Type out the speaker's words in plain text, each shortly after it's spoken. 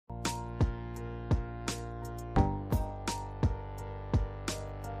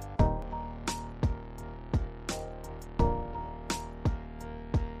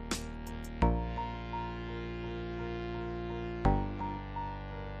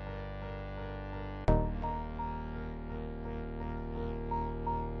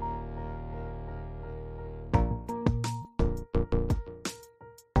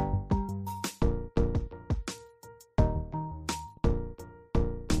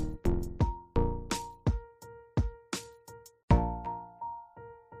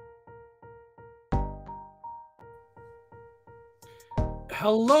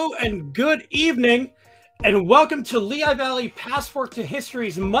Hello and good evening, and welcome to Lehigh Valley Passport to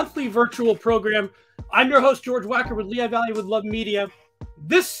History's monthly virtual program. I'm your host, George Wacker with Lehigh Valley with Love Media.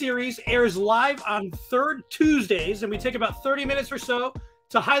 This series airs live on third Tuesdays, and we take about 30 minutes or so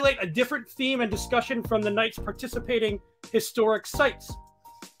to highlight a different theme and discussion from the night's participating historic sites.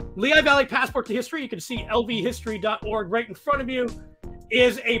 Lehigh Valley Passport to History, you can see lvhistory.org right in front of you,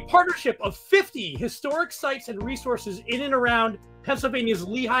 is a partnership of 50 historic sites and resources in and around Pennsylvania's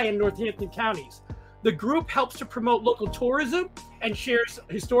Lehigh and Northampton counties. The group helps to promote local tourism and shares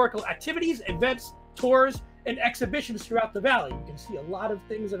historical activities, events, tours, and exhibitions throughout the valley. You can see a lot of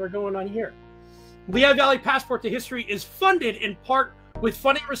things that are going on here. Lehigh Valley Passport to History is funded in part with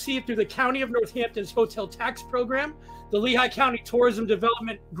funding received through the County of Northampton's Hotel Tax Program, the Lehigh County Tourism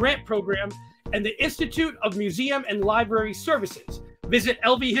Development Grant Program, and the Institute of Museum and Library Services. Visit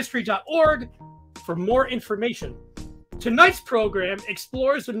lvhistory.org for more information. Tonight's program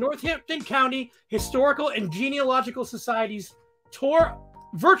explores the Northampton County Historical and Genealogical Society's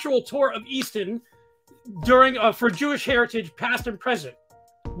virtual tour of Easton for Jewish heritage, past and present.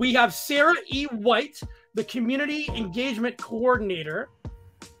 We have Sarah E. White, the Community Engagement Coordinator,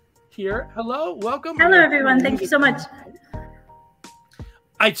 here. Hello, welcome. Hello, everyone. Thank you so much.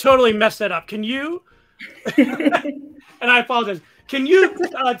 I totally messed that up. Can you? And I apologize. Can you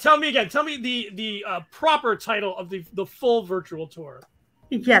tell me again? Tell me the proper title of the full virtual tour.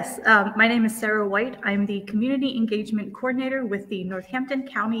 Yes, my name is Sarah White. I'm the Community Engagement Coordinator with the Northampton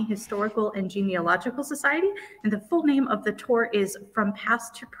County Historical and Genealogical Society, and the full name of the tour is From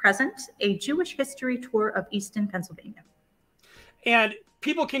Past to Present, a Jewish History Tour of Easton, Pennsylvania. And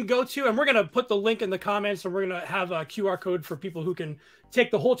people can go to, and we're going to put the link in the comments, and we're going to have a QR code for people who can take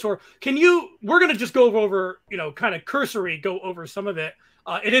the whole tour. We're going to just go over, kind of cursory, go over some of it.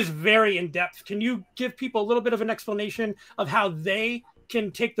 It is very in-depth. Can you give people a little bit of an explanation of how they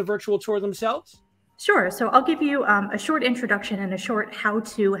can take the virtual tour themselves? Sure. So I'll give you a short introduction and a short how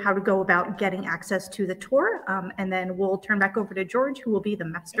to go about getting access to the tour. And then we'll turn back over to George, who will be the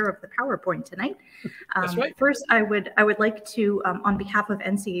master of the PowerPoint tonight. That's right. First, I would like to, on behalf of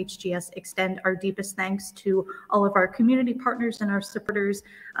NCHGS, extend our deepest thanks to all of our community partners and our supporters,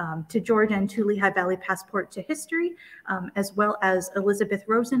 to George and to Lehigh Valley Passport to History, as well as Elizabeth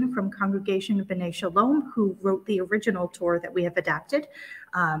Rosen from Congregation B'nai Shalom, who wrote the original tour that we have adapted.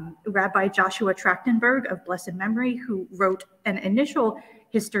 Rabbi Joshua Trachtenberg of blessed memory, who wrote an initial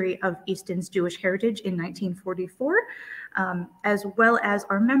history of Easton's Jewish heritage in 1944, as well as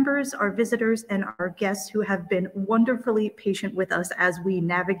our members, our visitors, and our guests who have been wonderfully patient with us as we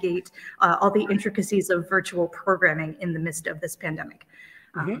navigate all the intricacies of virtual programming in the midst of this pandemic.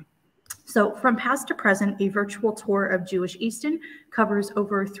 So From Past to Present, a virtual tour of Jewish Easton covers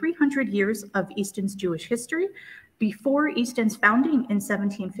over 300 years of Easton's Jewish history, before Easton's founding in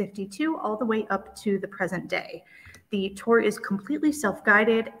 1752 all the way up to the present day. The tour is completely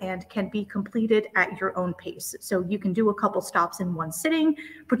self-guided and can be completed at your own pace. So you can do a couple stops in one sitting,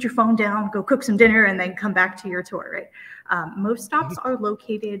 put your phone down, go cook some dinner, and then come back to your tour, right? Most stops are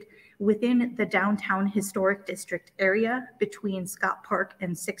located within the downtown historic district area between Scott Park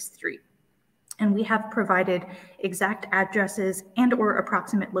and 6th Street. And we have provided exact addresses and or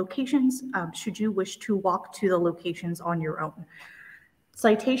approximate locations should you wish to walk to the locations on your own.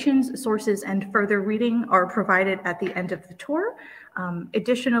 Citations, sources, and further reading are provided at the end of the tour.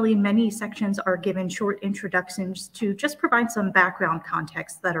 Additionally, many sections are given short introductions to just provide some background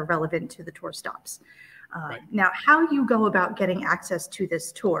context that are relevant to the tour stops. Right. Now, how you go about getting access to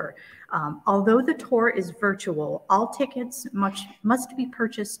this tour. Although the tour is virtual, all tickets must be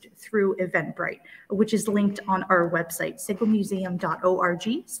purchased through Eventbrite, which is linked on our website,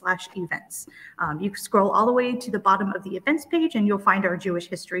 siglemuseum.org/events. You can scroll all the way to the bottom of the events page and you'll find our Jewish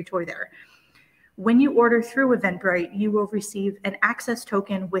history tour there. When you order through Eventbrite, you will receive an access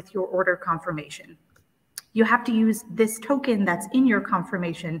token with your order confirmation. You have to use this token that's in your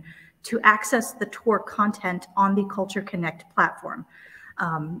confirmation to access the tour content on the Culture Connect platform.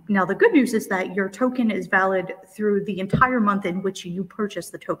 Now, the good news is that your token is valid through the entire month in which you purchase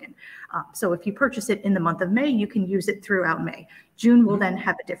the token. So if you purchase it in the month of May, you can use it throughout May. June will then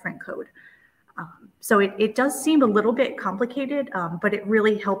have a different code. So it does seem a little bit complicated, but it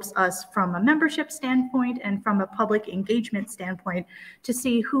really helps us from a membership standpoint and from a public engagement standpoint to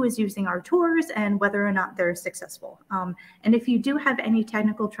see who is using our tours and whether or not they're successful. And if you do have any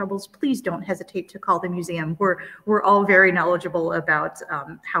technical troubles, please don't hesitate to call the museum. We're all very knowledgeable about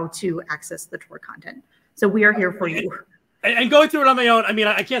how to access the tour content. So we are here for you. And going through it on my own, I mean,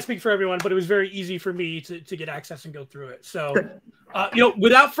 I can't speak for everyone, but it was very easy for me to get access and go through it. So,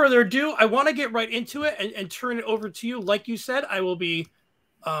 without further ado, I want to get right into it and turn it over to you. Like you said, I will be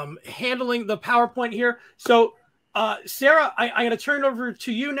handling the PowerPoint here. So, Sarah, I'm going to turn it over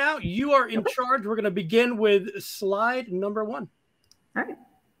to you now. You are in charge. We're going to begin with slide number 1. All right.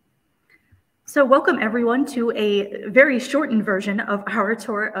 So welcome everyone to a very shortened version of our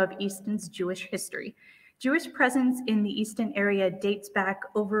tour of Easton's Jewish history. Jewish presence in the Easton area dates back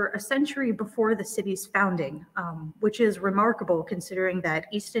over a century before the city's founding, which is remarkable considering that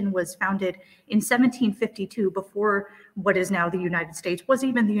Easton was founded in 1752 before what is now the United States was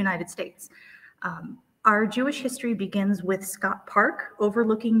even the United States. Our Jewish history begins with Scott Park,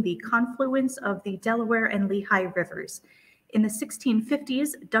 overlooking the confluence of the Delaware and Lehigh rivers. In the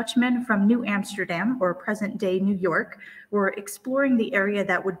 1650s, Dutchmen from New Amsterdam, or present-day New York, were exploring the area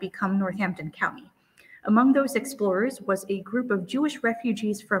that would become Northampton County. Among those explorers was a group of Jewish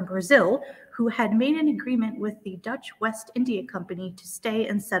refugees from Brazil who had made an agreement with the Dutch West India Company to stay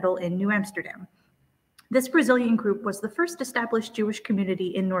and settle in New Amsterdam. This Brazilian group was the first established Jewish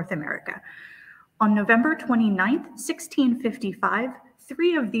community in North America. On November 29, 1655,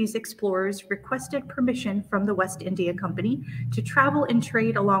 3 of these explorers requested permission from the West India Company to travel and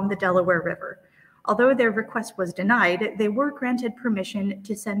trade along the Delaware River. Although their request was denied, they were granted permission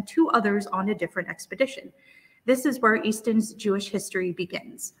to send 2 others on a different expedition. This is where Easton's Jewish history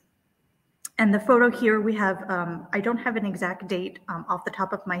begins. And the photo here we have, I don't have an exact date off the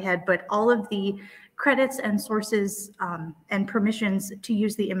top of my head, but all of the credits and sources and permissions to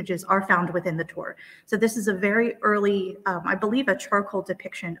use the images are found within the tour. So this is a very early, I believe, a charcoal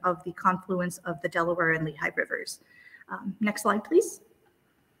depiction of the confluence of the Delaware and Lehigh rivers. Next slide, please.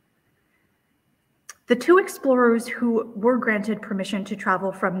 The 2 explorers who were granted permission to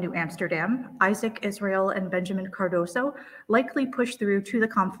travel from New Amsterdam, Isaac Israel and Benjamin Cardoso, likely pushed through to the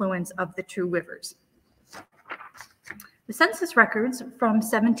confluence of the 2 rivers. The census records from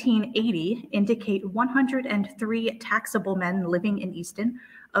 1780 indicate 103 taxable men living in Easton,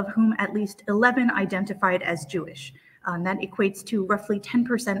 of whom at least 11 identified as Jewish. That equates to roughly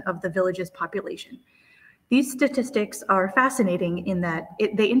 10% of the village's population. These statistics are fascinating in that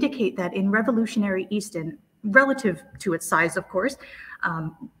they indicate that in revolutionary Easton, relative to its size, of course,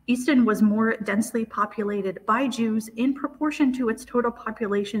 Easton was more densely populated by Jews in proportion to its total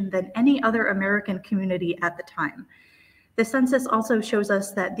population than any other American community at the time. The census also shows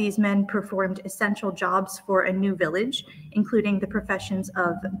us that these men performed essential jobs for a new village, including the professions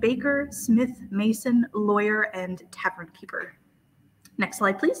of baker, smith, mason, lawyer, and tavern keeper. Next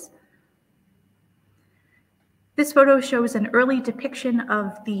slide, please. This photo shows an early depiction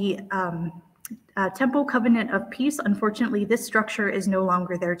of the Temple Covenant of Peace. Unfortunately, this structure is no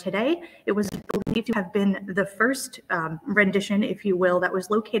longer there today. It was believed to have been the first rendition, if you will, that was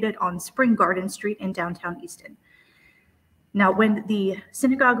located on Spring Garden Street in downtown Easton. Now, when the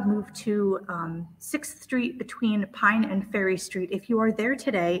synagogue moved to 6th Street between Pine and Ferry Street, if you are there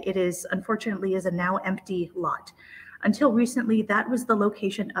today, it is unfortunately is a now empty lot. Until recently, that was the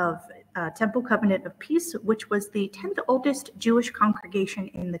location of Temple Covenant of Peace, which was the 10th oldest Jewish congregation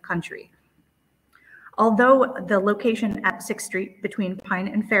in the country. Although the location at 6th Street between Pine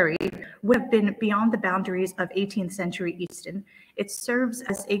and Ferry would have been beyond the boundaries of 18th century Easton, it serves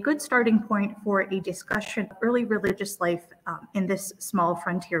as a good starting point for a discussion of early religious life in this small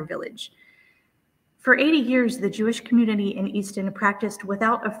frontier village. For 80 years, the Jewish community in Easton practiced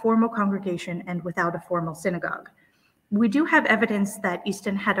without a formal congregation and without a formal synagogue. We do have evidence that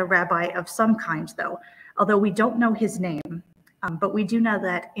Easton had a rabbi of some kind, though, although we don't know his name. But we do know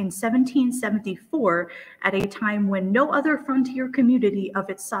that in 1774, at a time when no other frontier community of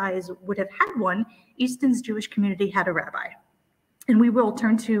its size would have had one, Easton's Jewish community had a rabbi. And we will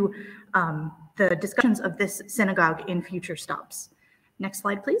turn to the discussions of this synagogue in future stops. Next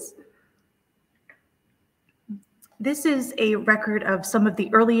slide, please. This is a record of some of the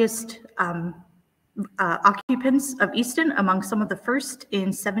earliest occupants of Easton, among some of the first in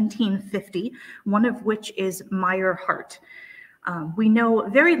 1750, one of which is Meyer Hart. We know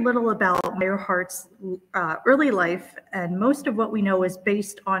very little about Meyer Hart's early life, and most of what we know is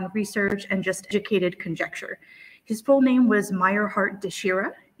based on research and just educated conjecture. His full name was Meyer Hart de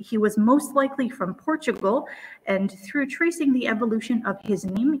Shira. He was most likely from Portugal, and through tracing the evolution of his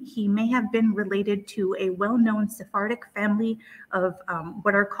name, he may have been related to a well-known Sephardic family of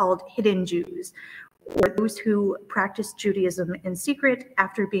what are called hidden Jews, or those who practiced Judaism in secret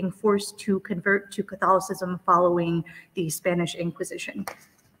after being forced to convert to Catholicism following the Spanish Inquisition.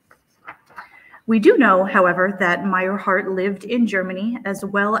 We do know, however, that Meyer Hart lived in Germany as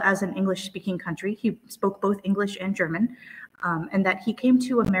well as an English-speaking country. He spoke both English and German, and that he came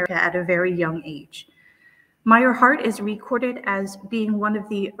to America at a very young age. Meyer Hart is recorded as being one of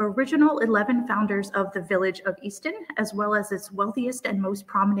the original 11 founders of the village of Easton, as well as its wealthiest and most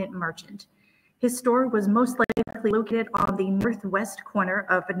prominent merchant. His store was most likely located on the northwest corner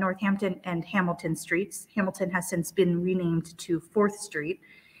of Northampton and Hamilton Streets. Hamilton has since been renamed to 4th Street.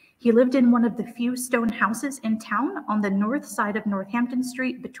 He lived in one of the few stone houses in town on the north side of Northampton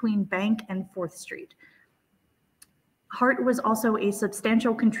Street between Bank and 4th Street. Hart was also a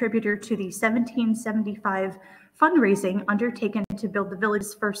substantial contributor to the 1775 fundraising undertaken to build the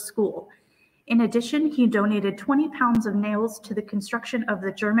village's first school. In addition, he donated 20 pounds of nails to the construction of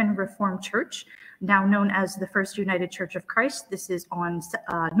the German Reformed Church, now known as the First United Church of Christ. This is on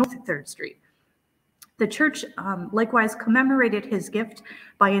North 3rd Street. The church likewise commemorated his gift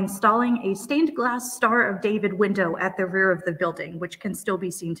by installing a stained glass Star of David window at the rear of the building, which can still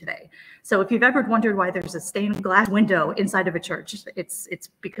be seen today. So if you've ever wondered why there's a stained glass window inside of a church, it's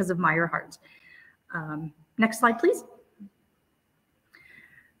because of Meyer Hart. Next slide, please.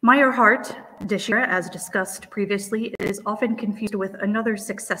 Meyer Hart, Deshira, as discussed previously, is often confused with another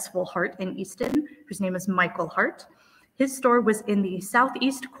successful Hart in Easton, whose name is Michael Hart. His store was in the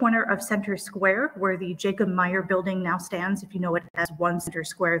southeast corner of Center Square, where the Jacob Meyer building now stands. If you know it as One Center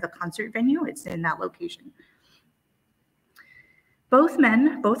Square, the concert venue, it's in that location. Both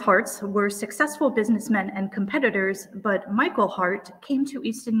Harts, were successful businessmen and competitors, but Michael Hart came to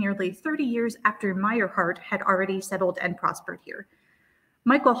Easton nearly 30 years after Meyer Hart had already settled and prospered here.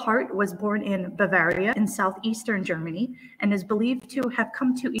 Michael Hart was born in Bavaria in southeastern Germany and is believed to have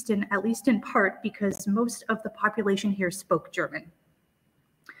come to Easton at least in part because most of the population here spoke German.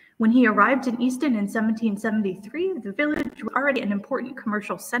 When he arrived in Easton in 1773, the village was already an important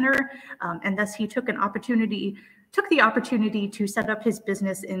commercial center, and thus he took the opportunity to set up his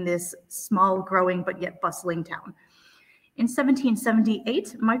business in this small, growing, but yet bustling town. In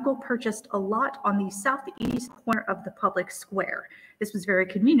 1778, Michael purchased a lot on the southeast corner of the public square. This was very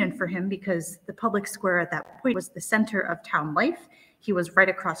convenient for him because the public square at that point was the center of town life. He was right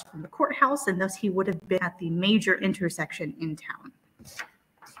across from the courthouse, and thus he would have been at the major intersection in town.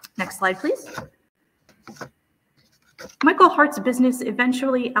 Next slide, please. Michael Hart's business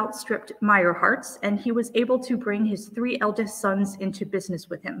eventually outstripped Meyer Hart's, and he was able to bring his 3 eldest sons into business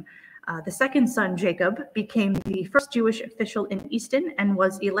with him. The second son, Jacob, became the first Jewish official in Easton and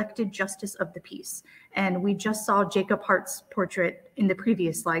was elected Justice of the Peace. And we just saw Jacob Hart's portrait in the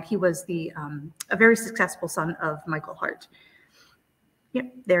previous slide. He was a very successful son of Michael Hart.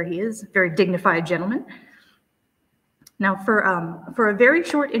 Yep, there he is, very dignified gentleman. Now, for a very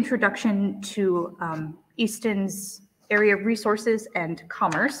short introduction to Easton's area of resources and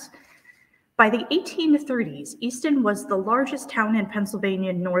commerce, by the 1830s, Easton was the largest town in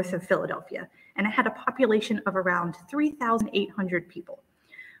Pennsylvania north of Philadelphia, and it had a population of around 3,800 people.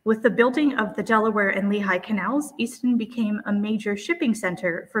 With the building of the Delaware and Lehigh canals, Easton became a major shipping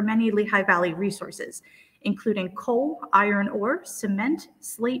center for many Lehigh Valley resources, including coal, iron ore, cement,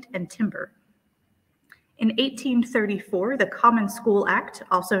 slate, and timber. In 1834, the Common School Act,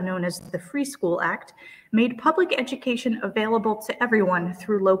 also known as the Free School Act, made public education available to everyone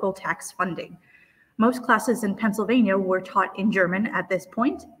through local tax funding. Most classes in Pennsylvania were taught in German at this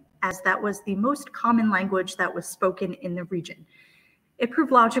point, as that was the most common language that was spoken in the region. It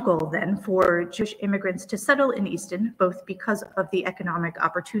proved logical then for Jewish immigrants to settle in Easton, both because of the economic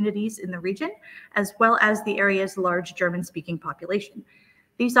opportunities in the region, as well as the area's large German-speaking population.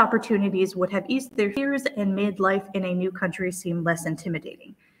 These opportunities would have eased their fears and made life in a new country seem less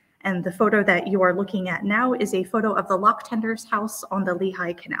intimidating. And the photo that you are looking at now is a photo of the lock tender's house on the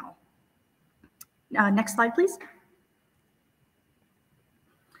Lehigh Canal. Next slide, please.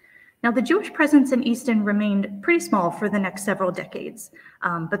 Now, the Jewish presence in Easton remained pretty small for the next several decades,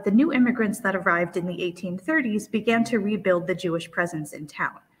 but the new immigrants that arrived in the 1830s began to rebuild the Jewish presence in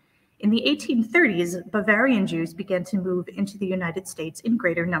town. In the 1830s, Bavarian Jews began to move into the United States in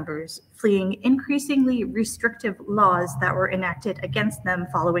greater numbers, fleeing increasingly restrictive laws that were enacted against them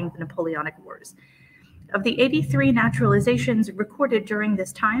following the Napoleonic Wars. Of the 83 naturalizations recorded during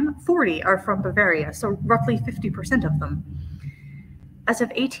this time, 40 are from Bavaria, so roughly 50% of them. As of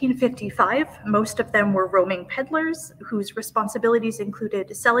 1855, most of them were roaming peddlers whose responsibilities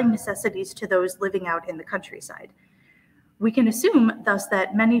included selling necessities to those living out in the countryside. We can assume, thus,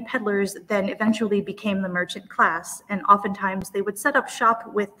 that many peddlers then eventually became the merchant class, and oftentimes they would set up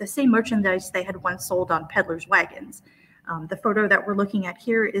shop with the same merchandise they had once sold on peddlers' wagons. The photo that we're looking at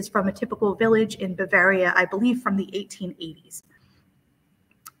here is from a typical village in Bavaria, I believe from the 1880s.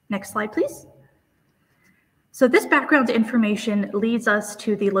 Next slide, please. So this background information leads us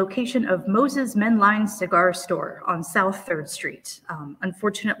to the location of Moses Menline Cigar Store on South 3rd Street.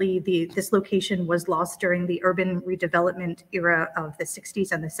 Unfortunately, this location was lost during the urban redevelopment era of the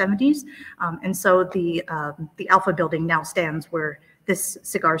 60s and the 70s. And so the Alpha building now stands where this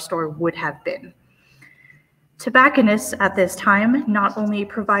cigar store would have been. Tobacconists at this time not only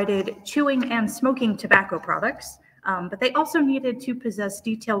provided chewing and smoking tobacco products, but they also needed to possess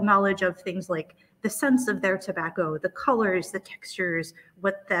detailed knowledge of things like the scents of their tobacco, the colors, the textures,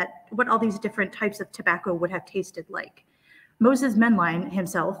 what all these different types of tobacco would have tasted like. Moses Menline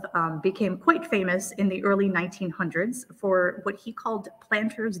himself became quite famous in the early 1900s for what he called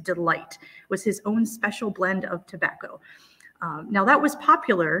Planter's Delight, was his own special blend of tobacco. Now that was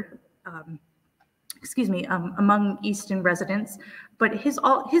popular, among Easton residents, but his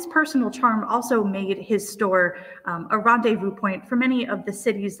personal charm also made his store a rendezvous point for many of the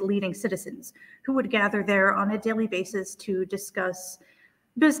city's leading citizens who would gather there on a daily basis to discuss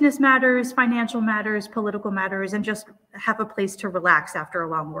business matters, financial matters, political matters, and just have a place to relax after a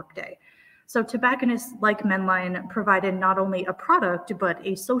long workday. So tobacconists like Menline provided not only a product, but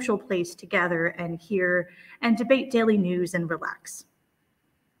a social place to gather and hear and debate daily news and relax.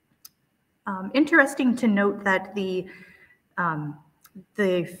 Interesting to note that the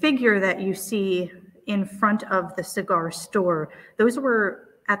figure that you see in front of the cigar store, those were,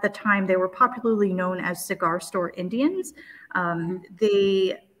 at the time, they were popularly known as cigar store Indians.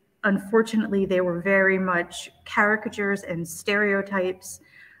 Unfortunately, they were very much caricatures and stereotypes,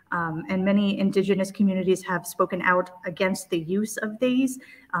 and many indigenous communities have spoken out against the use of these.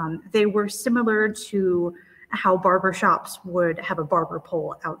 They were similar to how barber shops would have a barber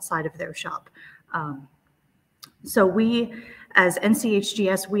pole outside of their shop. So we, as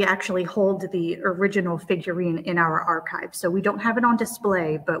NCHGS, we actually hold the original figurine in our archive. So we don't have it on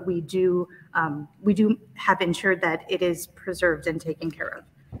display, but we do have ensured that it is preserved and taken care of.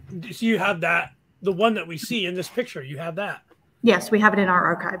 So you have that, the one that we see in this picture, you have that? Yes, we have it in our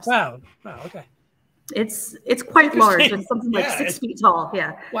archives. Wow, okay. It's quite large. It's something like 6 feet tall,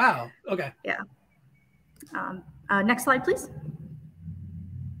 yeah. Wow, okay. Yeah. Next slide, please.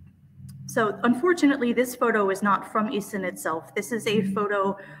 So unfortunately, this photo is not from Easton itself. This is a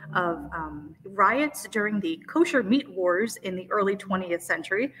photo of riots during the kosher meat wars in the early 20th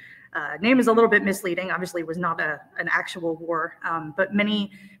century. Name is a little bit misleading. Obviously, it was not an actual war, but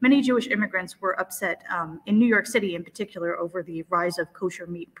many Jewish immigrants were upset in New York City in particular over the rise of kosher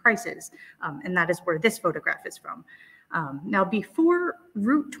meat prices, and that is where this photograph is from. Now, before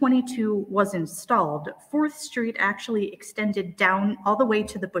Route 22 was installed, 4th Street actually extended down all the way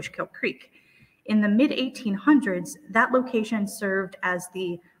to the Bushkill Creek. In the mid-1800s, that location served as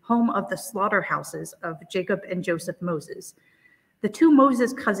the home of the slaughterhouses of Jacob and Joseph Moses. The two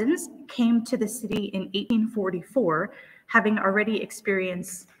Moses cousins came to the city in 1844, having already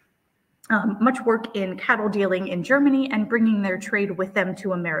experienced much work in cattle dealing in Germany and bringing their trade with them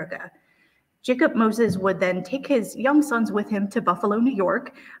to America. Jacob Moses would then take his young sons with him to Buffalo, New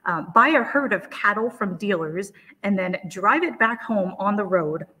York, buy a herd of cattle from dealers, and then drive it back home on the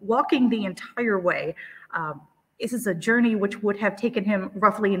road, walking the entire way. This is a journey which would have taken him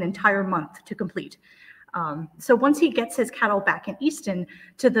roughly an entire month to complete. So once he gets his cattle back in Easton,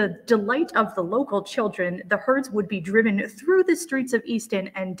 to the delight of the local children, the herds would be driven through the streets of Easton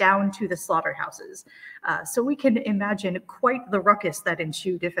and down to the slaughterhouses. So we can imagine quite the ruckus that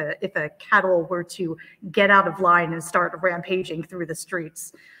ensued if a cattle were to get out of line and start rampaging through the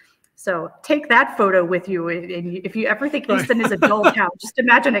streets. So take that photo with you. And if you ever think Easton is a dull town, just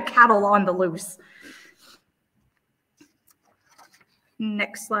imagine a cattle on the loose.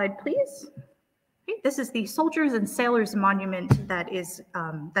 Next slide, please. This is the Soldiers and Sailors Monument that is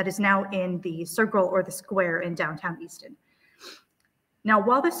now in the Circle or the Square in downtown Easton. Now,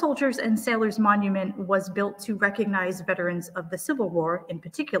 while the Soldiers and Sailors Monument was built to recognize veterans of the Civil War in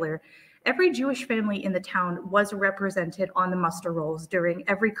particular, every Jewish family in the town was represented on the muster rolls during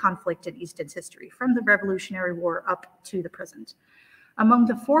every conflict in Easton's history, from the Revolutionary War up to the present. Among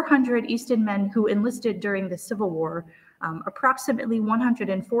the 400 Easton men who enlisted during the Civil War, approximately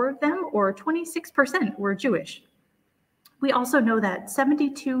 104 of them, or 26%, were Jewish. We also know that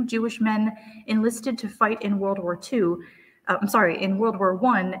 72 Jewish men enlisted to fight in World War II, in World War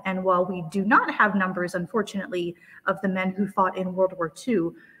I, and while we do not have numbers, unfortunately, of the men who fought in World War II,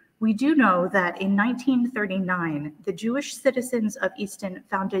 we do know that in 1939, the Jewish citizens of Easton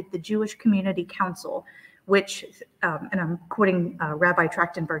founded the Jewish Community Council, which, and I'm quoting Rabbi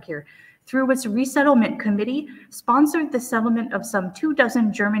Trachtenberg here, through its resettlement committee, sponsored the settlement of some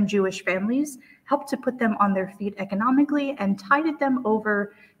 24 German Jewish families, helped to put them on their feet economically and tided them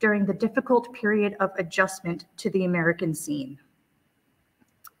over during the difficult period of adjustment to the American scene.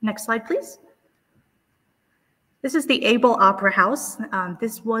 Next slide, please. This is the Abel Opera House.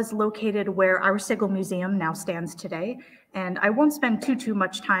 This was located where our Sigel Museum now stands today. And I won't spend too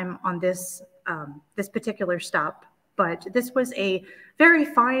much time on this, this particular stop, but this was a very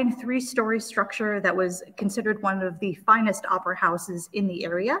fine 3-story structure that was considered one of the finest opera houses in the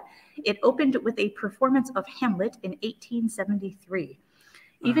area. It opened with a performance of Hamlet in 1873.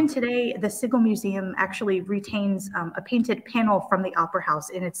 Even today, the Sigel Museum actually retains a painted panel from the Opera House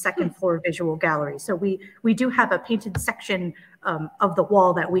in its second floor visual gallery. So we do have a painted section of the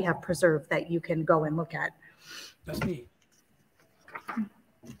wall that we have preserved that you can go and look at. That's neat.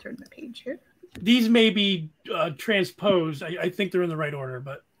 Turn the page here. These may be transposed. I think they're in the right order,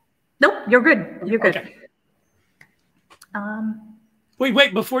 but nope, you're good. You're good. Okay.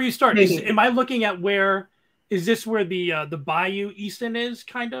 Wait! Before you start, am I looking at where? Is this where the Bayou Easton is,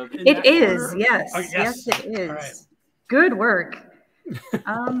 kind of? It is, yes. Oh, yes. Yes, it is. All right. Good work.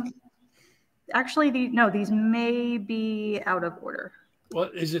 Actually, these may be out of order. Well,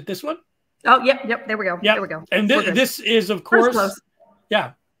 is it this one? Oh, yep. There we go. Yep. There we go. And this is, of course, close.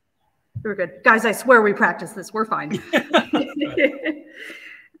 Yeah. We're good. Guys, I swear we practiced this. We're fine.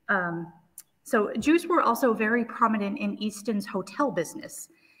 So Jews were also very prominent in Easton's hotel business.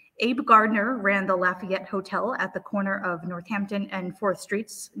 Abe Gardner ran the Lafayette Hotel at the corner of Northampton and 4th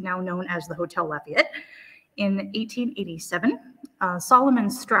Streets, now known as the Hotel Lafayette. In 1887, Solomon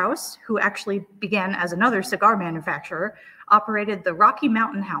Strauss, who actually began as another cigar manufacturer, operated the Rocky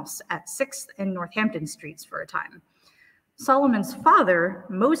Mountain House at 6th and Northampton Streets for a time. Solomon's father,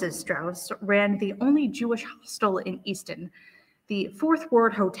 Moses Strauss, ran the only Jewish hostel in Easton. The Fourth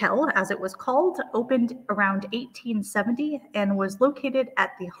Ward Hotel, as it was called, opened around 1870 and was located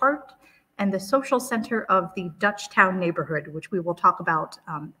at the heart and the social center of the Dutchtown neighborhood, which we will talk about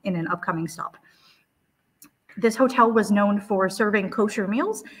in an upcoming stop. This hotel was known for serving kosher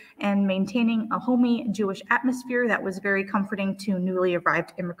meals and maintaining a homey Jewish atmosphere that was very comforting to newly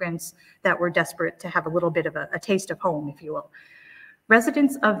arrived immigrants that were desperate to have a little bit of a taste of home, if you will.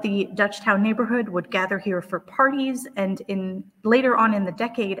 Residents of the Dutchtown neighborhood would gather here for parties, and later on in the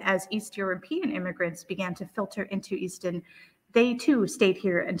decade, as East European immigrants began to filter into Easton, they too stayed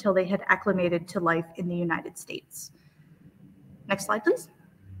here until they had acclimated to life in the United States. Next slide, please.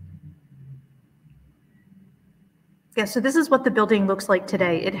 Yeah, so this is what the building looks like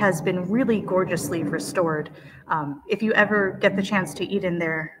today. It has been really gorgeously restored. If you ever get the chance to eat in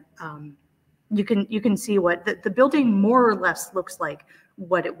there, you can see what the building more or less looks like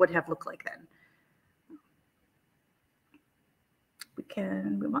what it would have looked like then. We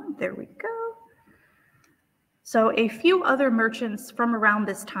can move on. There we go. So a few other merchants from around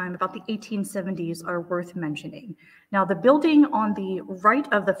this time, about the 1870s, are worth mentioning. Now, the building on the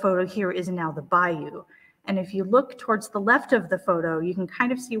right of the photo here is now the Bayou. And if you look towards the left of the photo, you can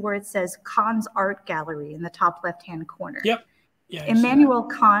kind of see where it says Kahn's Art Gallery in the top left-hand corner. Yep. Yeah, Immanuel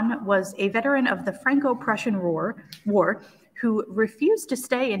Kahn was a veteran of the Franco-Prussian War who refused to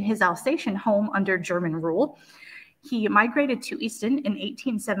stay in his Alsatian home under German rule. He migrated to Easton in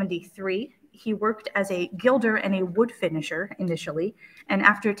 1873. He worked as a gilder and a wood finisher initially, and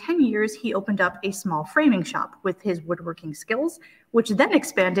after 10 years, he opened up a small framing shop with his woodworking skills, which then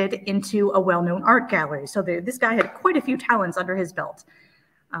expanded into a well-known art gallery. So this guy had quite a few talents under his belt.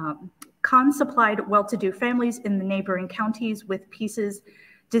 Kahn supplied well-to-do families in the neighboring counties with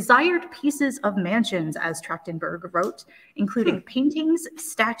desired pieces of mansions, as Trachtenberg wrote, including paintings,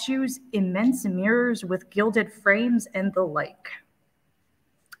 statues, immense mirrors with gilded frames, and the like.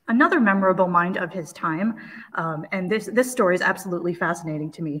 Another memorable mind of his time, and this story is absolutely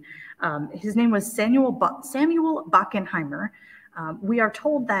fascinating to me. His name was Samuel Bockenheimer. We are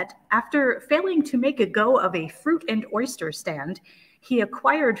told that after failing to make a go of a fruit and oyster stand, he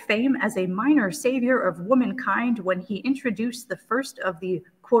acquired fame as a minor savior of womankind when he introduced the first of the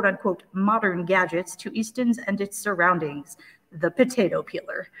quote-unquote modern gadgets to Easton's and its surroundings, the potato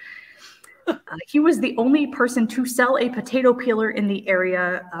peeler. He was the only person to sell a potato peeler in the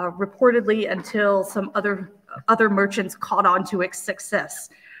area, reportedly until some other merchants caught on to its success.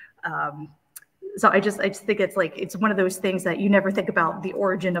 So I just think it's one of those things that you never think about the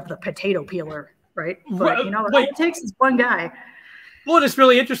origin of the potato peeler, right? But all it takes is one guy. Well, it's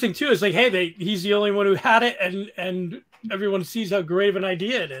really interesting too. It's like, hey, he's the only one who had it, and everyone sees how great of an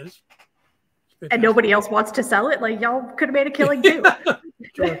idea it is. And nobody else wants to sell it. Like, y'all could have made a killing too.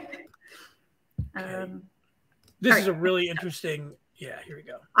 Sure. This is a really interesting, Yeah, here we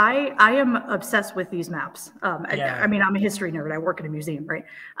go. I am obsessed with these maps. Yeah. I mean, I'm a history nerd. I work in a museum, right?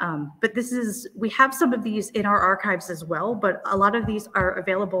 But we have some of these in our archives as well, but a lot of these are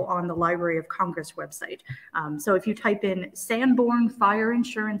available on the Library of Congress website. So if you type in Sanborn Fire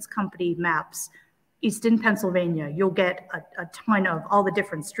Insurance Company maps, Easton, Pennsylvania, you'll get a ton of all the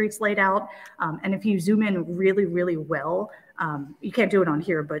different streets laid out. And if you zoom in really, really well, you can't do it on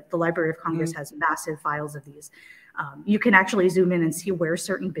here, but the Library of Congress has massive files of these. You can actually zoom in and see where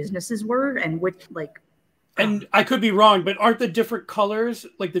certain businesses were and which, like. And I could be wrong, but aren't the different colors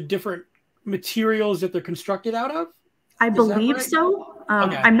like the different materials that they're constructed out of? I believe so.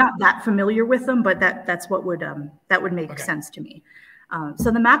 Okay. I'm not that familiar with them, but that would make sense to me. So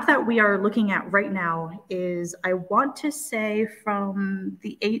the map that we are looking at right now is, I want to say, from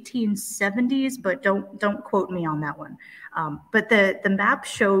the 1870s, but don't quote me on that one. But the map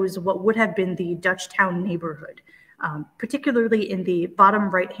shows what would have been the Dutchtown neighborhood, particularly in the bottom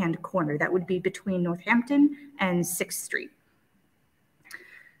right-hand corner. That would be between Northampton and 6th Street.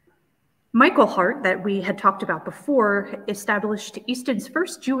 Michael Hart, that we had talked about before, established Easton's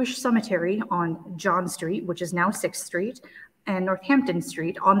first Jewish cemetery on John Street, which is now 6th Street, and Northampton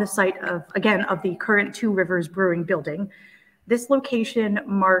Street, on the site of the current Two Rivers Brewing building. This location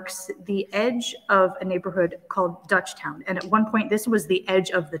marks the edge of a neighborhood called Dutchtown. And at one point, this was the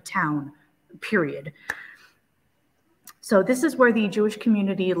edge of the town, period. So this is where the Jewish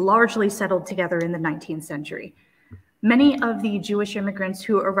community largely settled together in the 19th century. Many of the Jewish immigrants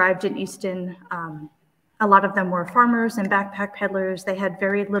who arrived in Easton, a lot of them were farmers and backpack peddlers. They had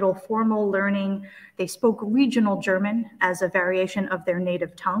very little formal learning. They spoke regional German as a variation of their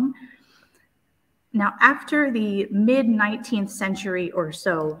native tongue. Now, after the mid-19th century or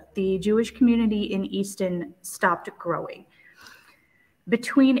so, the Jewish community in Easton stopped growing.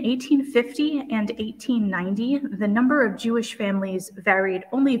 Between 1850 and 1890, the number of Jewish families varied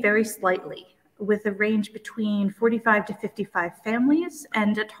only very slightly, with a range between 45 to 55 families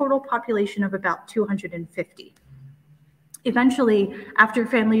and a total population of about 250. Eventually, after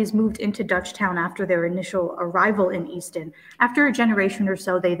families moved into Dutchtown after their initial arrival in Easton, after a generation or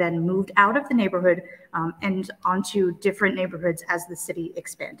so, they then moved out of the neighborhood and onto different neighborhoods as the city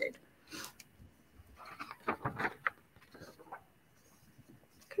expanded. Okay,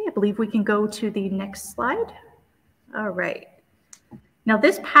 I believe we can go to the next slide. All right. Now,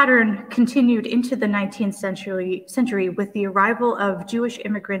 this pattern continued into the 19th century with the arrival of Jewish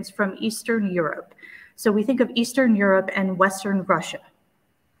immigrants from Eastern Europe. So we think of Eastern Europe and Western Russia.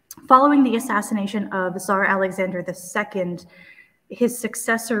 Following the assassination of Tsar Alexander II, his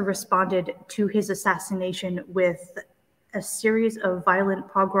successor responded to his assassination with a series of violent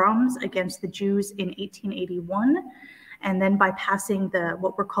pogroms against the Jews in 1881, and then by passing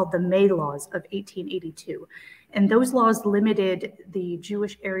what were called the May Laws of 1882. And those laws limited the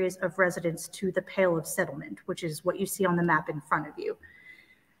Jewish areas of residence to the Pale of Settlement, which is what you see on the map in front of you.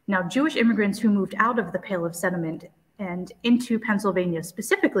 Now, Jewish immigrants who moved out of the Pale of Settlement and into Pennsylvania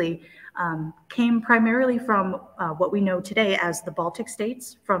specifically came primarily from what we know today as the Baltic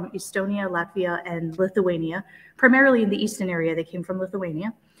states, from Estonia, Latvia, and Lithuania. Primarily in the Eastern area, they came from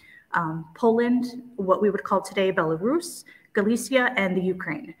Lithuania. Poland, what we would call today Belarus, Galicia, and the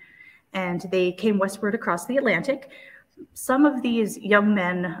Ukraine. And they came westward across the Atlantic. Some of these young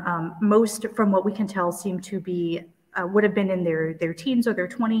men, most from what we can tell, seem to be, would have been in their teens or their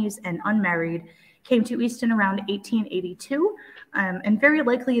 20s and unmarried, came to Easton around 1882. And very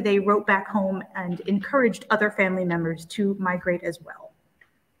likely they wrote back home and encouraged other family members to migrate as well.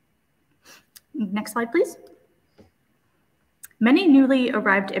 Next slide, please. Many newly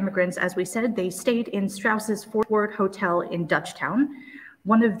arrived immigrants, as we said, they stayed in Strauss's Fort Worth Hotel in Dutchtown.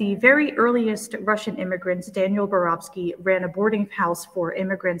 One of the very earliest Russian immigrants, Daniel Borovsky, ran a boarding house for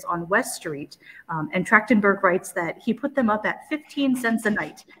immigrants on West Street. And Trachtenberg writes that he put them up at 15 cents a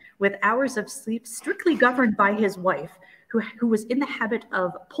night, with hours of sleep strictly governed by his wife, who was in the habit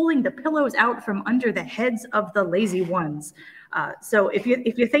of pulling the pillows out from under the heads of the lazy ones. So if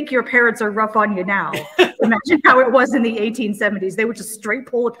you think your parents are rough on you now, imagine how it was in the 1870s. They would just straight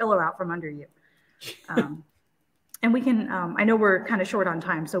pull a pillow out from under you. And we can, I know we're kind of short on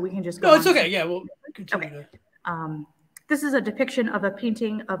time, so we can just go. No, it's okay. Yeah, we'll continue. Okay. This is a depiction of a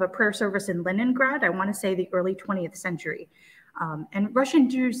painting of a prayer service in Leningrad, I want to say the early 20th century. And Russian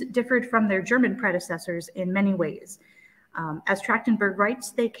Jews differed from their German predecessors in many ways. As Trachtenberg writes,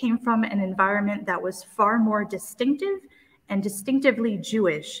 they came from an environment that was far more distinctive and distinctively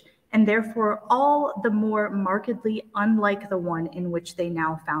Jewish, and therefore all the more markedly unlike the one in which they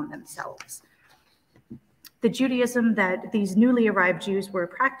now found themselves. The Judaism that these newly arrived Jews were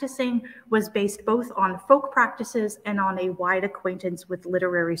practicing was based both on folk practices and on a wide acquaintance with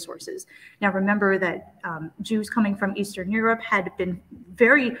literary sources. Now, remember that Jews coming from Eastern Europe had been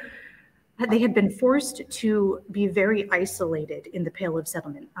forced to be very isolated in the Pale of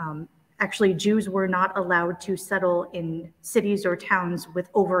Settlement. Actually, Jews were not allowed to settle in cities or towns with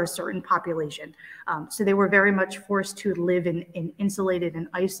over a certain population. So they were very much forced to live in insulated and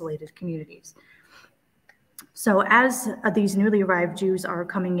isolated communities. So as these newly arrived Jews are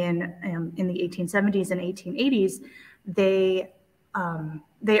coming in the 1870s and 1880s,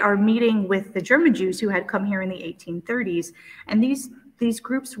 they are meeting with the German Jews who had come here in the 1830s. And these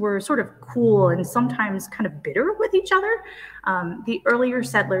groups were sort of cool and sometimes kind of bitter with each other. The earlier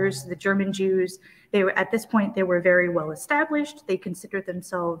settlers, the German Jews, at this point, they were very well established. They considered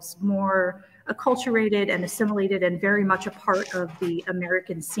themselves more acculturated and assimilated and very much a part of the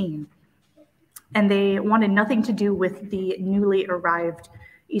American scene. And they wanted nothing to do with the newly arrived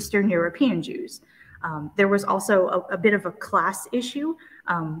Eastern European Jews. There was also a bit of a class issue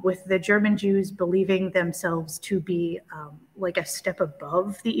with the German Jews believing themselves to be like a step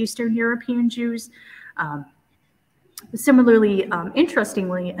above the Eastern European Jews. Similarly,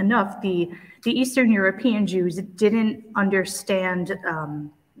 interestingly enough, the Eastern European Jews didn't understand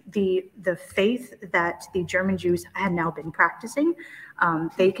the faith that the German Jews had now been practicing.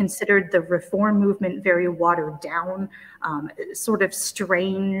 They considered the Reform movement very watered down, sort of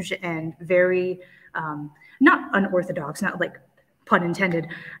strange and very not unorthodox, not like pun intended.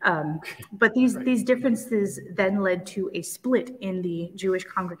 But these differences then led to a split in the Jewish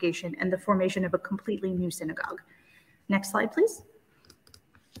congregation and the formation of a completely new synagogue. Next slide, please.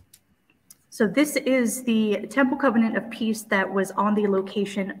 So this is the Temple Covenant of Peace that was on the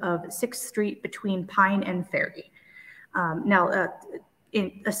location of 6th Street between Pine and Ferry.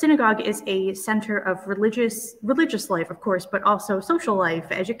 A synagogue is a center of religious life, of course, but also social life,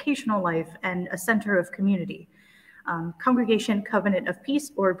 educational life, and a center of community. Congregation Covenant of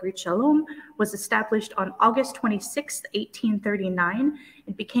Peace, or Brit Shalom, was established on August 26, 1839.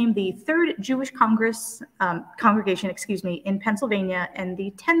 It became the third Jewish congregation in Pennsylvania and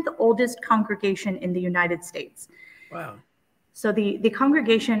the 10th oldest congregation in the United States. Wow. So the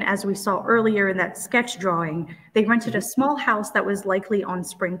congregation, as we saw earlier in that sketch drawing, they rented a small house that was likely on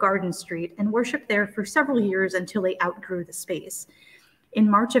Spring Garden Street and worshiped there for several years until they outgrew the space. In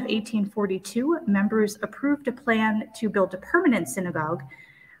March of 1842, members approved a plan to build a permanent synagogue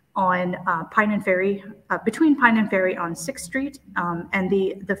on between Pine and Ferry on 6th Street, and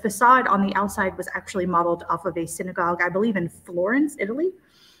the facade on the outside was actually modeled off of a synagogue, I believe, in Florence, Italy.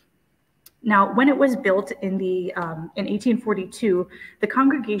 Now, when it was built in 1842, the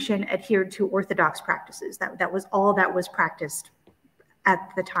congregation adhered to Orthodox practices. That was all that was practiced at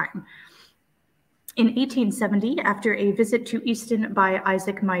the time. In 1870, after a visit to Easton by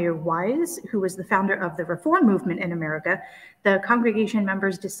Isaac Meyer Wise, who was the founder of the Reform movement in America, the congregation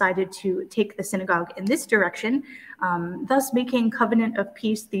members decided to take the synagogue in this direction, thus making Covenant of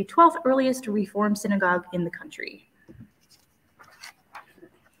Peace the 12th earliest Reform synagogue in the country.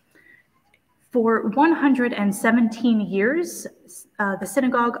 For 117 years, the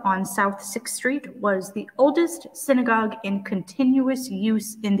synagogue on South 6th Street was the oldest synagogue in continuous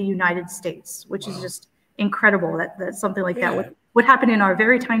use in the United States, which is just incredible that something like that would happen in our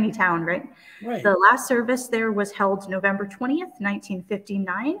very tiny town, right? The last service there was held November 20th,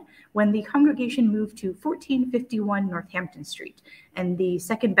 1959, when the congregation moved to 1451 Northampton Street, and the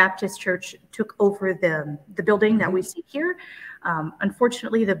Second Baptist Church took over the building that we see here.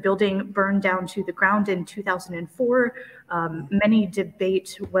 Unfortunately, the building burned down to the ground in 2004. Many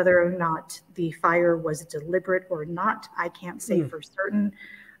debate whether or not the fire was deliberate or not. I can't say for certain.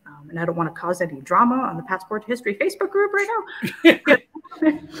 And I don't want to cause any drama on the Passport to History Facebook group right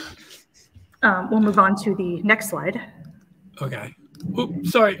now. We'll move on to the next slide. Okay.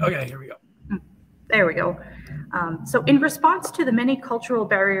 Oops, sorry. Okay, here we go. There we go. So in response to the many cultural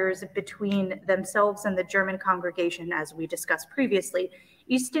barriers between themselves and the German congregation, as we discussed previously,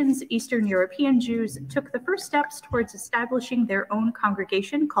 Easton's Eastern European Jews took the first steps towards establishing their own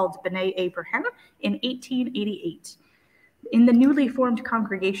congregation called B'nai Abraham in 1888. In the newly formed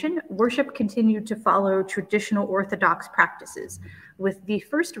congregation, worship continued to follow traditional Orthodox practices, with the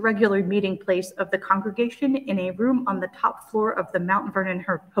first regular meeting place of the congregation in a room on the top floor of the Mount Vernon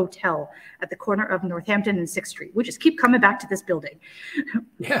Hotel at the corner of Northampton and 6th Street. We just keep coming back to this building.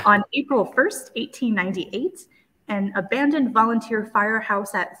 Yeah. On April 1st, 1898, an abandoned volunteer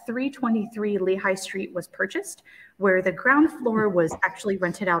firehouse at 323 Lehigh Street was purchased, where the ground floor was actually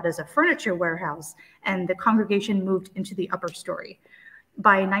rented out as a furniture warehouse, and the congregation moved into the upper story.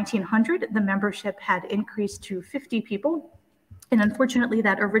 By 1900, the membership had increased to 50 people. And unfortunately,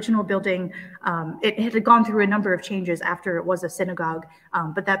 that original building, it had gone through a number of changes after it was a synagogue,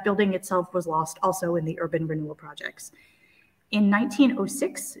 but that building itself was lost also in the urban renewal projects. In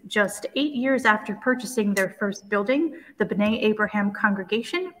 1906, just 8 years after purchasing their first building, the B'nai Abraham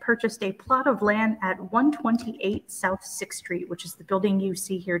congregation purchased a plot of land at 128 South 6th Street, which is the building you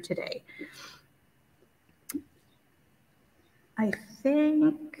see here today. I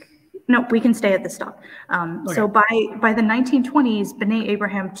think, no, we can stay at the stop. Okay. So by the 1920s, B'nai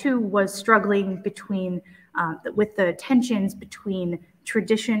Abraham too was struggling between, with the tensions between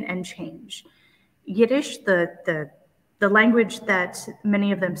tradition and change. Yiddish, the language that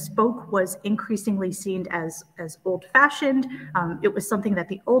many of them spoke, was increasingly seen as old-fashioned. It was something that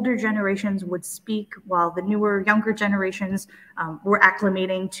the older generations would speak, while the newer, younger generations were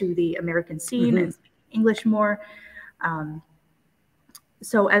acclimating to the American scene and speaking English more.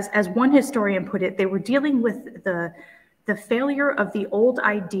 So as one historian put it, they were dealing with the failure of the old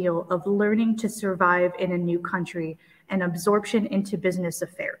ideal of learning to survive in a new country and absorption into business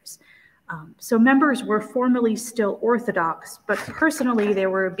affairs. So members were formally still Orthodox, but personally they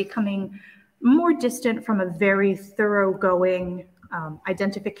were becoming more distant from a very thoroughgoing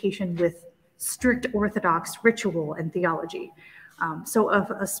identification with strict Orthodox ritual and theology. So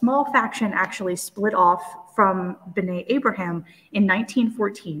a small faction actually split off from B'nai Abraham in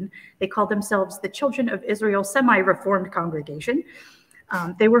 1914. They called themselves the Children of Israel Semi-Reformed Congregation.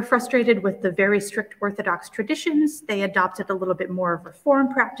 They were frustrated with the very strict Orthodox traditions. They adopted a little bit more of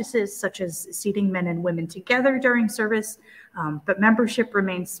Reform practices, such as seating men and women together during service, but membership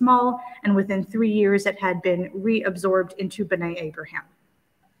remained small, and within 3 years it had been reabsorbed into B'nai Abraham.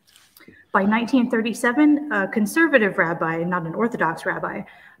 By 1937, a conservative rabbi, not an Orthodox rabbi,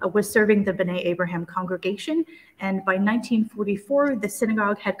 was serving the B'nai Abraham congregation, and by 1944, the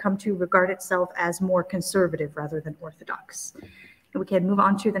synagogue had come to regard itself as more conservative rather than Orthodox. We can move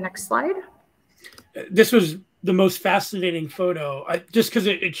on to the next slide. This was the most fascinating photo, just because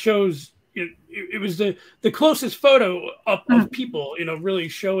it shows, it was the closest photo up of people, really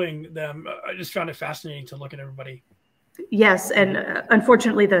showing them. I just found it fascinating to look at everybody. Yes, and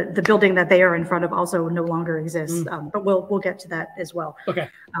unfortunately, the building that they are in front of also no longer exists, but we'll get to that as well. Okay.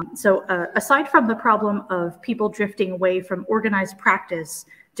 So aside from the problem of people drifting away from organized practice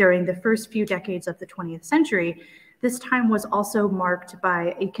during the first few decades of the 20th century, this time was also marked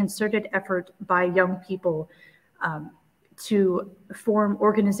by a concerted effort by young people to form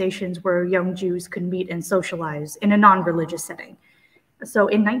organizations where young Jews could meet and socialize in a non-religious setting. So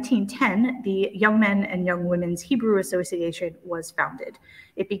in 1910, the Young Men and Young Women's Hebrew Association was founded.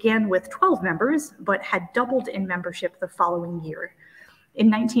 It began with 12 members, but had doubled in membership the following year.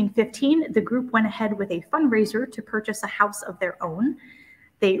 In 1915, the group went ahead with a fundraiser to purchase a house of their own.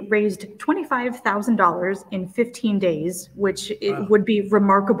 They raised $25,000 in 15 days, which would be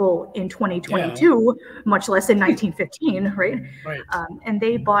remarkable in 2022, much less in 1915, right? Right. And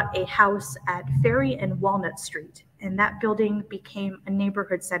they bought a house at Ferry and Walnut Street, and that building became a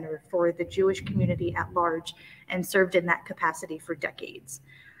neighborhood center for the Jewish community at large and served in that capacity for decades.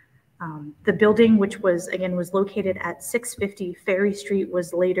 The building, which was located at 650 Ferry Street,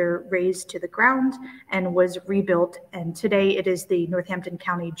 was later razed to the ground and was rebuilt. And today it is the Northampton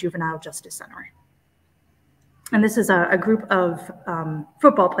County Juvenile Justice Center. And this is a group of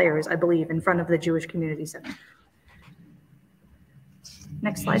football players, I believe, in front of the Jewish Community Center.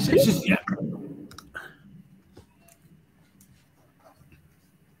 Next slide, please.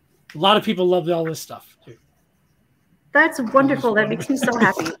 A lot of people loved all this stuff, too. That's wonderful. That makes me so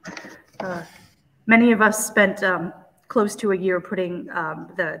happy. Many of us spent close to a year putting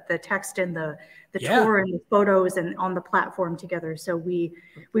the text and the tour and the photos and on the platform together. So we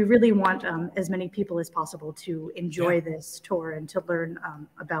really want as many people as possible to enjoy this tour and to learn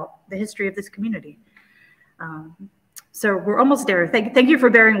about the history of this community. So we're almost there. Thank you for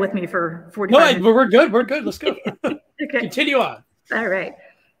bearing with me for 45 minutes. No, we're good. We're good. Let's go. Okay. Continue on. All right.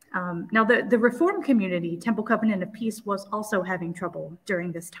 Now, the Reform community, Temple Covenant of Peace, was also having trouble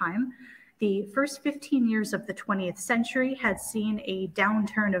during this time. The first 15 years of the 20th century had seen a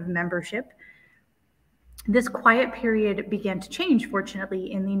downturn of membership. This quiet period began to change,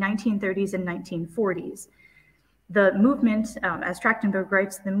 fortunately, in the 1930s and 1940s. The movement, as Trachtenberg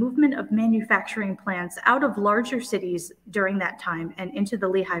writes, the movement of manufacturing plants out of larger cities during that time and into the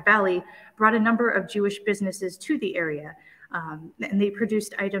Lehigh Valley brought a number of Jewish businesses to the area. And they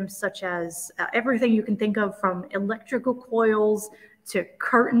produced items such as everything you can think of, from electrical coils to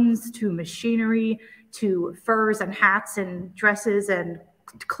curtains to machinery to furs and hats and dresses and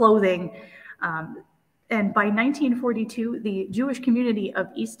clothing. And by 1942, the Jewish community of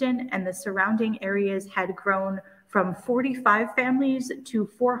Easton and the surrounding areas had grown from 45 families to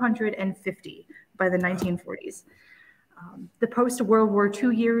 450 by the 1940s. The post-World War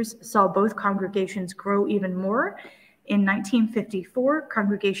II years saw both congregations grow even more. In 1954,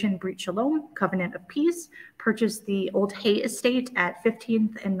 Congregation B'nai Shalom, Covenant of Peace, purchased the old Hay Estate at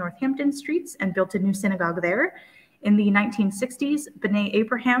 15th and Northampton Streets and built a new synagogue there. In the 1960s, B'nai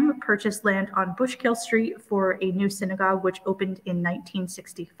Abraham purchased land on Bushkill Street for a new synagogue, which opened in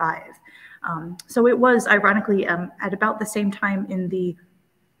 1965. So it was, ironically, at about the same time in the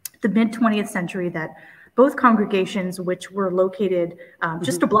mid-20th century that both congregations, which were located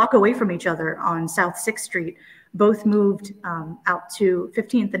just a block away from each other on South 6th Street, both moved out to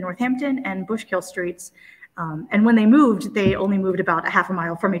 15th and Northampton and Bushkill Streets. And when they moved, they only moved about a half a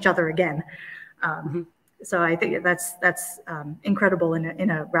mile from each other again. So I think that's incredible in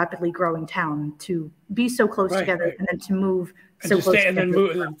a rapidly growing town to be so close together and then to move and so close and then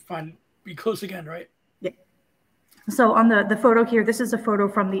move and be close again, right? Yeah. So on the photo here, this is a photo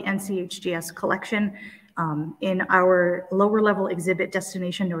from the NCHGS collection. In our lower level exhibit,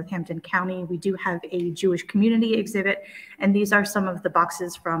 Destination Northampton County, we do have a Jewish community exhibit, and these are some of the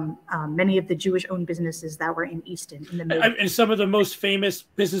boxes from many of the Jewish-owned businesses that were in Easton. And some of the most famous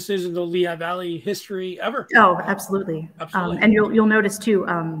businesses in the Lehigh Valley history ever. Oh, absolutely. And you'll notice too,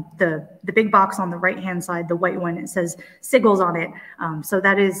 the big box on the right-hand side, the white one, it says Siggles on it. So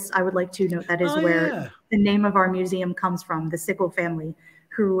that is, I would like to note, that is where the name of our museum comes from, the Sigel family,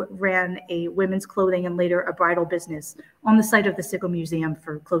 who ran a women's clothing and later a bridal business on the site of the Sigel Museum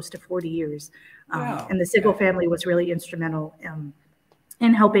for close to 40 years. And the Sigel family was really instrumental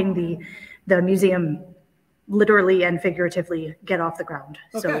in helping the museum literally and figuratively get off the ground.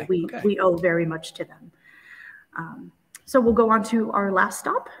 So we owe very much to them. So we'll go on to our last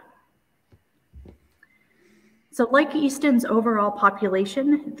stop. So like Easton's overall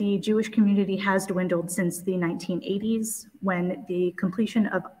population, the Jewish community has dwindled since the 1980s when the completion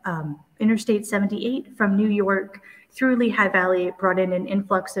of Interstate 78 from New York through Lehigh Valley brought in an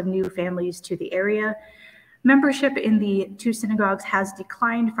influx of new families to the area. Membership in the two synagogues has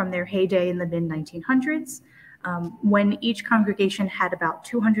declined from their heyday in the mid-1900s, when each congregation had about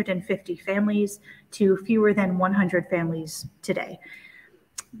 250 families to fewer than 100 families today.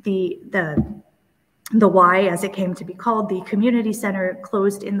 The Y, as it came to be called, the community center,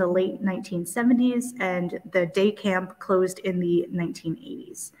 closed in the late 1970s, and the day camp closed in the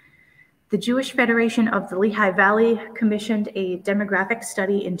 1980s. The Jewish Federation of the Lehigh Valley commissioned a demographic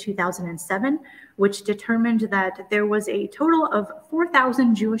study in 2007, which determined that there was a total of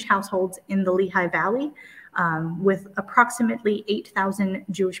 4,000 Jewish households in the Lehigh Valley, with approximately 8,000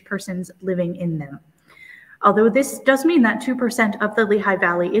 Jewish persons living in them. Although this does mean that 2% of the Lehigh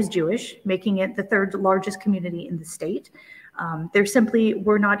Valley is Jewish, making it the third largest community in the state, there simply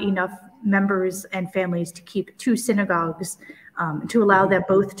were not enough members and families to keep two synagogues to allow them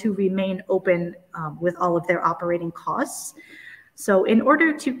both to remain open with all of their operating costs. So in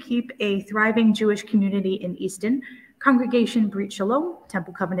order to keep a thriving Jewish community in Easton, Congregation B'nai Shalom,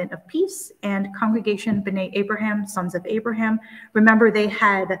 Temple Covenant of Peace, and Congregation B'nai Abraham, Sons of Abraham, remember they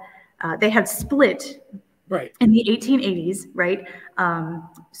had split in the 1880s, right?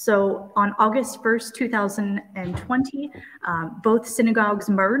 So on August 1st, 2020, both synagogues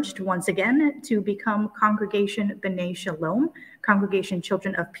merged once again to become Congregation B'nai Shalom, Congregation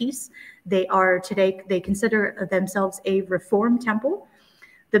Children of Peace. They consider themselves a Reform temple.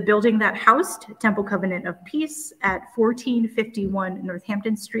 The building that housed Temple Covenant of Peace at 1451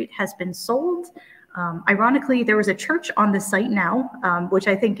 Northampton Street has been sold. Ironically, there was a church on the site now, which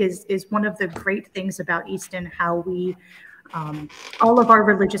I think is one of the great things about Easton, how we, all of our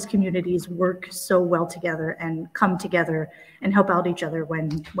religious communities work so well together and come together and help out each other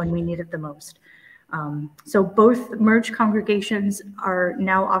when we need it the most. So both merged congregations are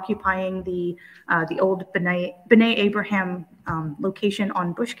now occupying the old B'nai Abraham location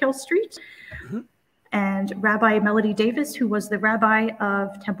on Bushkill Street. And Rabbi Melody Davis, who was the rabbi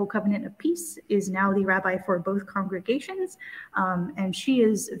of Temple Covenant of Peace, is now the rabbi for both congregations. And she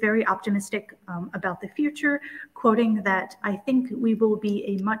is very optimistic about the future, quoting that, "I think we will be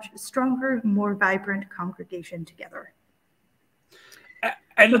a much stronger, more vibrant congregation together."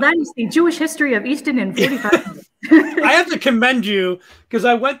 And so that is the Jewish history of Easton in 45 minutes. I have to commend you because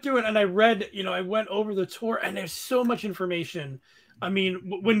I went through it and I read, I went over the tour and there's so much information. I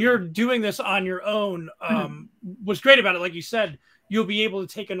mean, when you're doing this on your own, what's great about it, like you said, you'll be able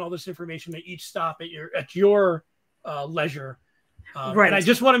to take in all this information at each stop at your leisure. And I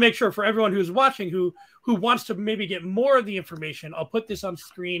just want to make sure for everyone who's watching who wants to maybe get more of the information, I'll put this on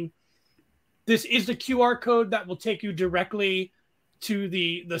screen. This is the QR code that will take you directly to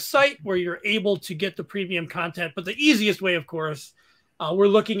the site where you're able to get the premium content. But the easiest way, of course, we're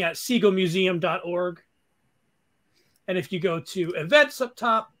looking at siegelmuseum.org. And if you go to events up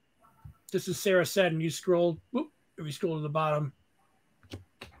top, just as Sarah said, and you scroll, if you scroll to the bottom,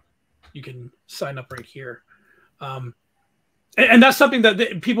 you can sign up right here. And that's something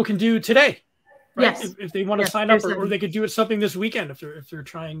that people can do today, right? Yes. If they want to sign up, or they could do it something this weekend if they're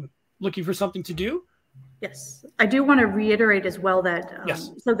looking for something to do. Yes, I do want to reiterate as well that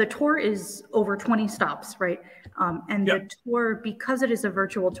yes. So the tour is over 20 stops, right? And the tour, because it is a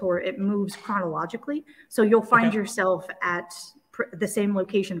virtual tour, it moves chronologically. So you'll find yourself at the same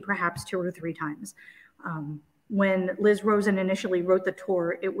location perhaps 2 or 3 times. When Liz Rosen initially wrote the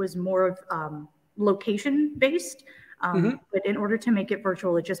tour, it was more of location based. But in order to make it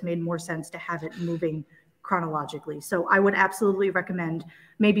virtual, it just made more sense to have it moving chronologically. So I would absolutely recommend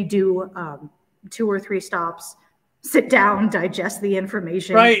maybe do 2 or 3 stops, sit down, digest the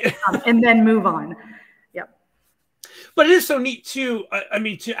information, right, and then move on. Yep. But it is so neat too. I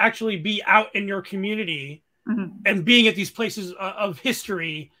mean, to actually be out in your community and being at these places of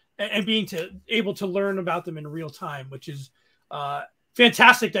history and being able to learn about them in real time, which is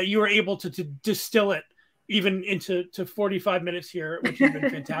fantastic that you were able to distill it even into 45 minutes here, which has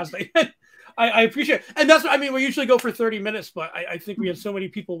been fantastic. I appreciate it. And that's what I mean. We usually go for 30 minutes, but I think we had so many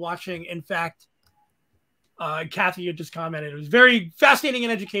people watching. In fact, Kathy had just commented, it was very fascinating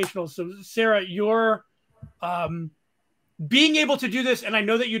and educational. So Sarah, you're being able to do this, and I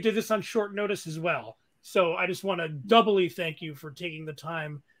know that you did this on short notice as well. So I just want to doubly thank you for taking the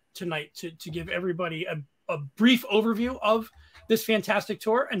time tonight to give everybody a brief overview of this fantastic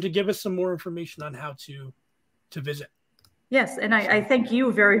tour and to give us some more information on how to visit. Yes, and I thank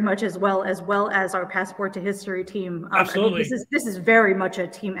you very much as well as our Passport to History team. Absolutely, I mean, this is very much a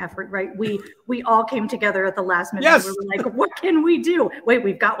team effort, right? We all came together at the last minute. Yes. We were like, what can we do? Wait,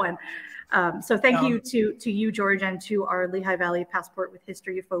 we've got one. So thank you to you, George, and to our Lehigh Valley Passport with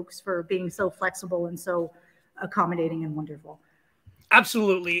History folks for being so flexible and so accommodating and wonderful.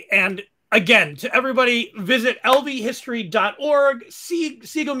 Absolutely, and again, to everybody, visit lvhistory.org,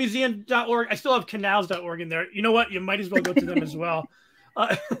 siegelmuseum.org. I still have canals.org in there. You know what? You might as well go to them as well.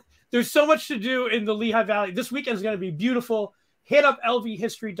 There's so much to do in the Lehigh Valley. This weekend is going to be beautiful. Hit up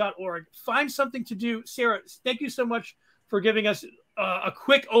lvhistory.org. Find something to do. Sarah, thank you so much for giving us a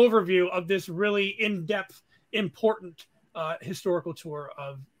quick overview of this really in-depth, important historical tour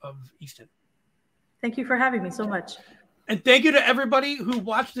of Easton. Thank you for having me so much. And thank you to everybody who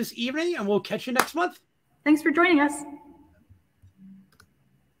watched this evening, and we'll catch you next month. Thanks for joining us.